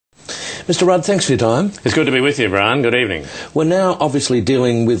Mr Rudd, thanks for your time. It's good to be with you, Brian. Good evening. We're now obviously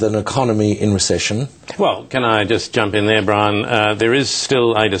dealing with an economy in recession. Well, can I just jump in there, Brian? There is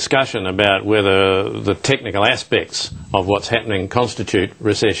still a discussion about whether the technical aspects of what's happening constitute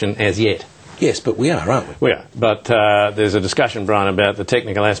recession as yet. Yes, but we are, aren't we? We are. But there's a discussion, Brian, about the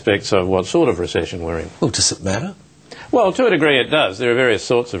technical aspects of what sort of recession we're in. Well, does it matter? Well, to a degree it does. There are various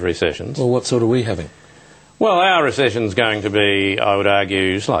sorts of recessions. Well, what sort are we having? Well, our recession's going to be, I would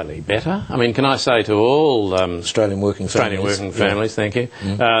argue, slightly better. I mean, can I say to all Australian working families, thank you,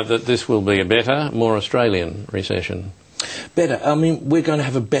 that this will be a better, more Australian recession. Better? I mean, we're going to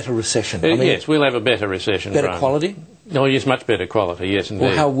have a better recession. Yes, we'll have a better recession, Better Brian. Quality? Oh, yes, much better quality, yes, indeed.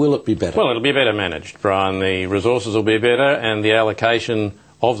 Well, how will it be better? Well, it'll be better managed, Brian. The resources will be better and the allocation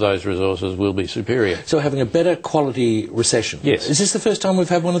of those resources will be superior. So having a better quality recession? Yes. Is this the first time we've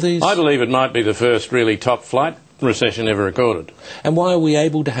had one of these? I believe it might be the first really top-flight recession ever recorded. And why are we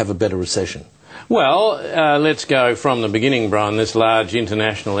able to have a better recession? Well, let's go from the beginning, Brian. This large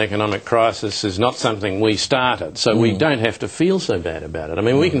international economic crisis is not something we started, so we don't have to feel so bad about it. I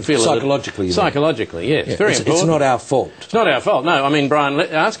mean, we can feel psychologically. it... Psychologically, yes. Yeah. Very important. It's not our fault. It's not our fault, no. I mean, Brian,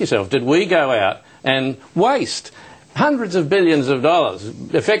 ask yourself, did we go out and waste hundreds of billions of dollars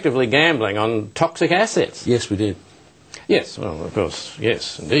effectively gambling on toxic assets? Yes, we did. Yes, well, of course,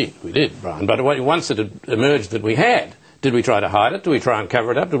 yes, indeed, we did, Brian. But once it had emerged that we had, did we try to hide it? Did we try and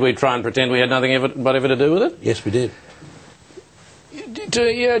cover it up? Did we try and pretend we had nothing whatever to do with it? Yes, we did.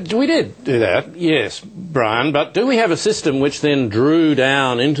 We did do that, yes, Brian. But do we have a system which then drew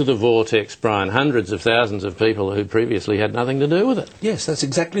down into the vortex, Brian, hundreds of thousands of people who previously had nothing to do with it? Yes, that's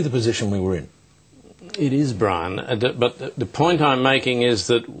exactly the position we were in. It is, Brian, but the point I'm making is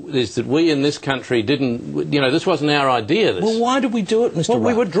that we in this country didn't, this wasn't our idea. Well, why did we do it, Mr. Well, Rudd?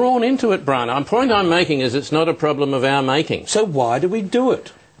 we were drawn into it, Brian. The point I'm making is it's not a problem of our making. So why did we do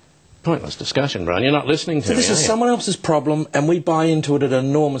it? Pointless discussion, Brian. You're not listening to me. So this is someone else's problem and we buy into it at an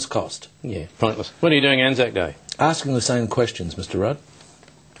enormous cost. Yeah, pointless. What are you doing Anzac Day? Asking the same questions, Mr. Rudd.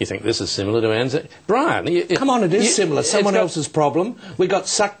 You think this is similar to Anzac? Brian... Come on, it is similar. Someone else's problem. We got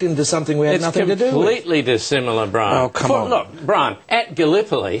sucked into something we had nothing to do with. It's completely dissimilar, Brian. Oh, come on. Look, Brian, at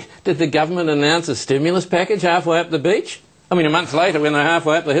Gallipoli, did the government announce a stimulus package halfway up the beach? I mean, a month later, when they're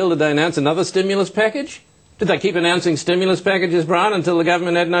halfway up the hill, did they announce another stimulus package? Did they keep announcing stimulus packages, Brian, until the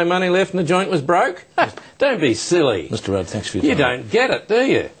government had no money left and the joint was broke? Don't be silly. Mr. Rudd, thanks for your time. You don't get it, do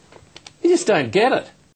you? You just don't get it.